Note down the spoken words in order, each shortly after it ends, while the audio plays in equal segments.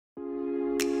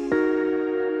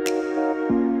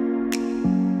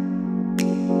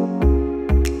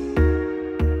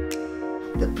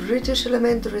British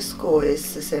elementary school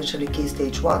is essentially Key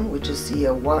Stage 1, which is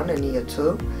year 1 and year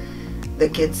 2. The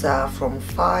kids are from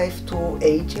 5 to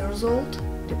 8 years old,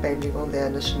 depending on their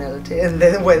nationality, and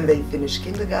then when they finish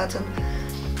kindergarten.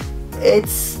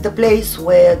 It's the place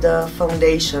where the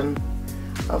foundation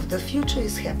of the future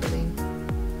is happening.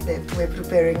 We're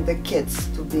preparing the kids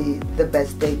to be the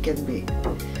best they can be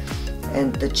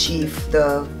and achieve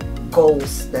the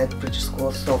goals that British School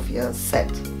of Sofia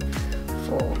set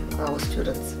for our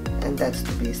students, and that's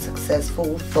to be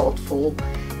successful, thoughtful,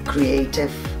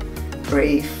 creative,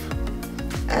 brave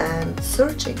and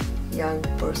searching young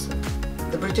person.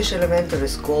 The British Elementary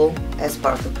School, as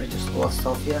part of British School of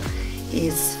Sofia,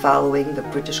 is following the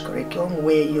British curriculum.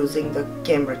 We're using the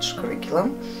Cambridge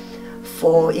curriculum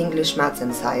for English, Maths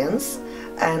and Science,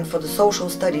 and for the social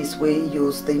studies we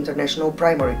use the International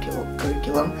Primary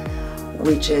curriculum,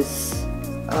 which is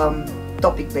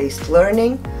topic-based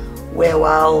learning, where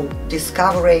while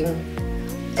discovering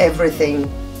everything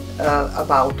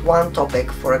about one topic,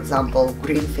 for example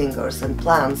green fingers and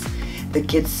plants, the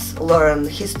kids learn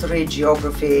history,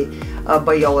 geography,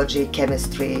 biology,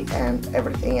 chemistry and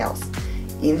everything else.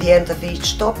 In the end of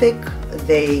each topic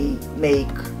they make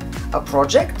a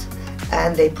project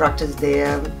and they practice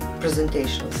their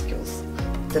presentational skills.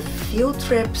 The field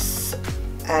trips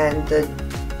and the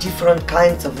different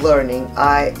kinds of learning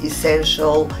are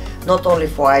essential not only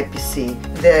for IPC.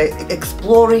 They're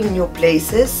exploring new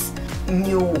places,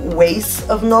 new ways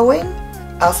of knowing,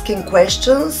 asking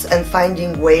questions and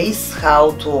finding ways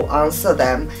how to answer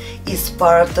them is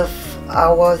part of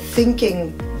our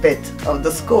thinking bit of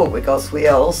the school, because we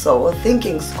are also a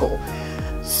thinking school.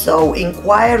 So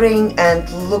inquiring and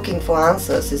looking for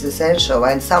answers is essential,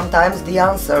 and sometimes the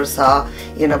answers are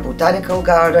in a botanical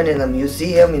garden, in a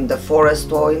museum, in the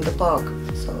forest or in the park.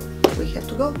 So we have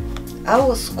to go.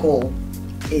 Our school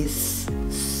is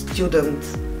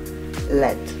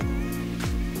student-led.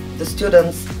 The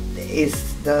students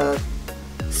is the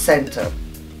center,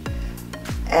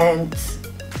 and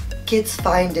kids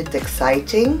find it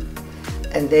exciting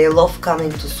and they love coming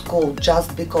to school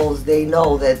just because they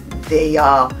know that they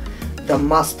are the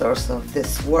masters of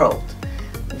this world.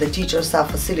 The teachers are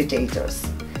facilitators.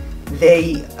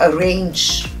 They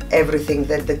arrange everything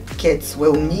that the kids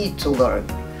will need to learn,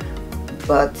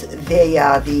 but they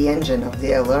are the engine of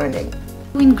their learning.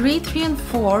 In grade 3 and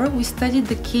 4 we studied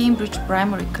the Cambridge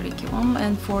primary curriculum,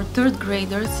 and for third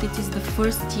graders it is the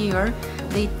first year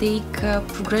they take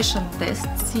progression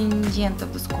tests in the end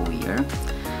of the school year.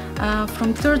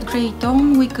 From third grade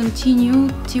on we continue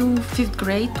till fifth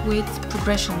grade with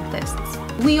progression tests.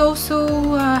 We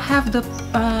also have the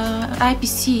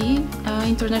IPC,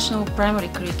 International Primary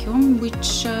Curriculum,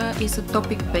 which is a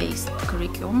topic-based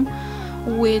curriculum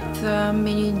with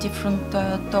many different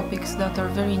topics that are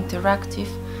very interactive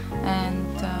and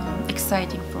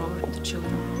exciting for the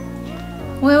children.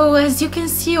 Well, as you can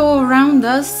see all around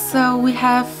us, we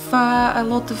have a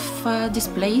lot of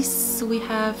displays. We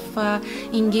have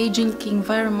engaging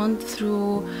environment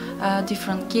through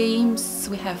different games.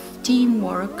 We have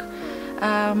teamwork.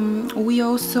 We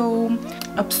also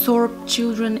absorb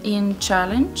children in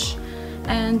challenge.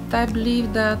 And I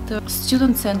believe that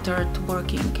student-centered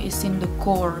working is in the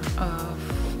core of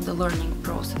the learning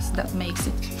process that makes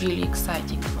it really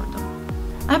exciting for them.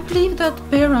 I believe that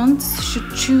parents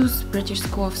should choose British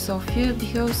School of Sofia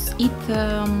because it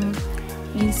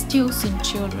instills in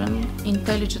children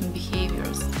intelligent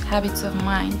behaviors, habits of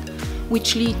mind,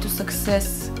 which lead to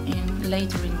success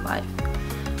later in life.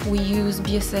 We use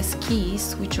BSS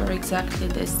keys, which are exactly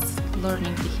this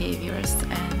learning behaviors,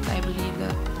 and I believe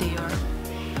that they are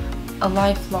a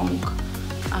lifelong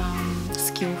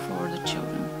skill for the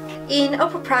children. In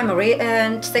upper primary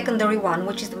and secondary one,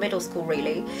 which is the middle school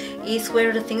really, is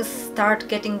where the things start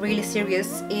getting really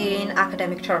serious in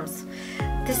academic terms.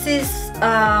 This is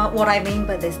what I mean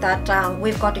by this, that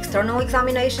we've got external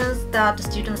examinations that the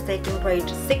students take in grade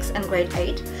 6 and grade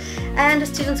 8, and the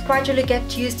students gradually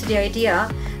get used to the idea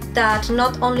that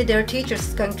not only their teachers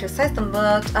is going to assess them,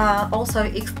 but also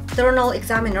external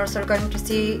examiners are going to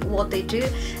see what they do,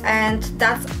 and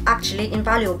that's actually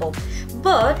invaluable.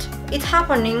 But it's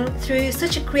happening through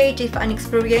such a creative and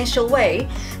experiential way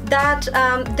that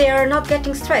they are not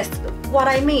getting stressed. What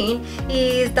I mean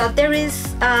is that there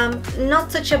is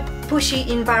not such a pushy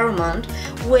environment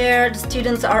where the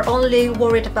students are only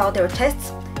worried about their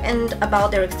tests and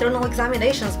about their external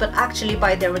examinations, but actually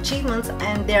by their achievements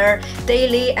and their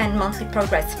daily and monthly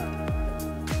progress.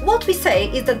 What we say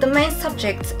is that the main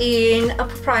subjects in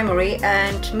upper primary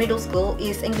and middle school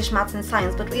is English, Maths and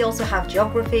Science, but we also have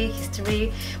geography,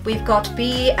 history, we've got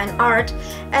PE and art,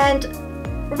 and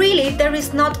really there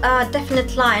is not a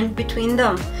definite line between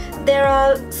them. There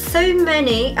are so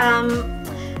many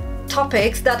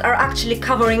topics that are actually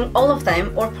covering all of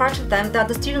them or part of them, that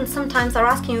the students sometimes are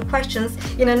asking you questions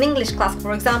in an English class,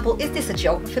 for example. Is this a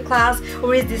geography class,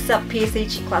 or is this a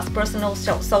PSHE class, personal,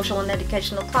 social and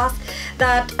educational class?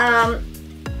 That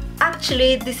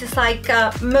actually this is like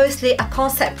mostly a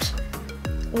concept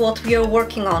what we are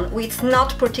working on. It's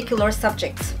not particular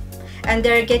subjects, and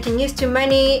they're getting used to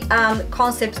many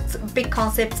concepts, big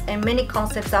concepts, and many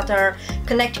concepts that are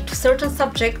connected to certain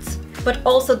subjects, but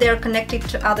also they're connected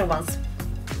to other ones.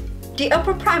 The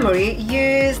upper primary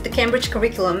use the Cambridge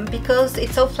curriculum because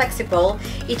it's so flexible.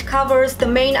 It covers the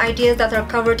main ideas that are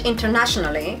covered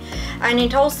internationally, and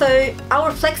it also,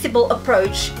 our flexible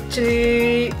approach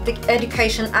to the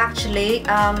education actually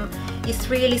is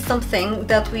really something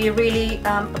that we really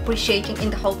appreciating in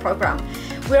the whole program.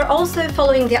 We're also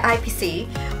following the IPC,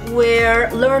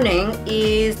 where learning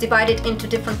is divided into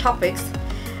different topics,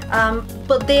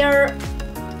 but they're,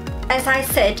 as I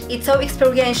said, it's so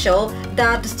experiential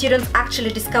that the students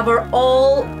actually discover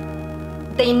all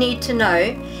they need to know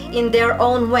in their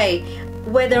own way.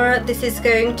 Whether this is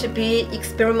going to be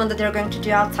experiment that they're going to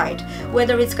do outside,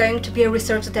 whether it's going to be a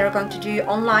research that they're going to do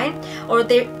online, or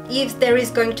if there is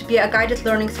going to be a guided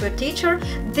learning through a teacher,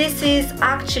 this is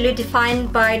actually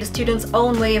defined by the student's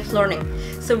own way of learning.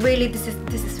 So really this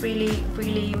is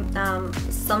really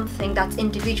something that's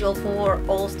individual for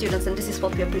all students, and this is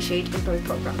what we appreciate in both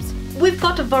programs. We've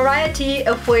got a variety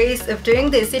of ways of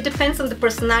doing this. It depends on the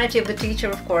personality of the teacher,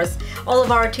 of course. All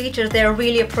of our teachers, they're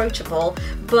really approachable,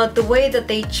 but the way that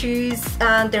they choose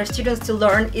their students to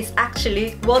learn is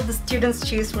actually what the students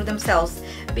choose for themselves,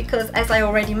 because as I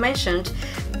already mentioned,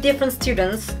 different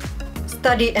students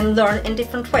study and learn in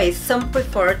different ways. Some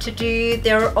prefer to do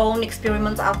their own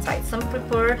experiments outside, some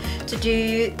prefer to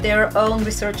do their own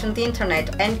research on the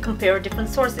internet and compare different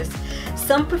sources.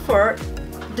 Some prefer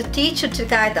the teacher to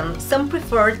guide them, some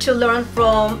prefer to learn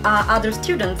from other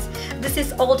students. This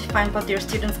is all defined by their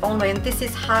students' own way, and this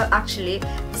is how actually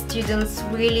the students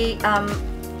really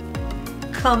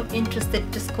come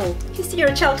interested to school. If you see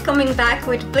your child coming back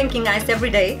with blinking eyes every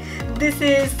day, this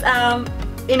is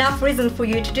enough reason for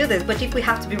you to do this. But if we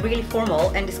have to be really formal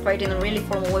and describe it in a really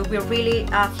formal way, we're really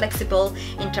flexible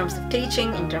in terms of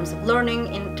teaching, in terms of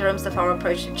learning, in terms of our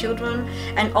approach to children,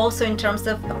 and also in terms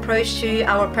of approach to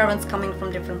our parents coming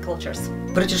from different cultures.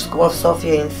 British School of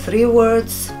Sofia in 3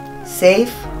 words: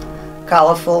 safe,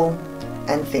 colorful,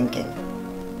 and thinking.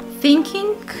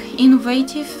 Thinking,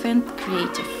 innovative and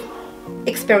creative.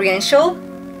 Experiential,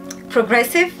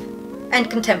 progressive, and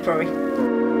contemporary.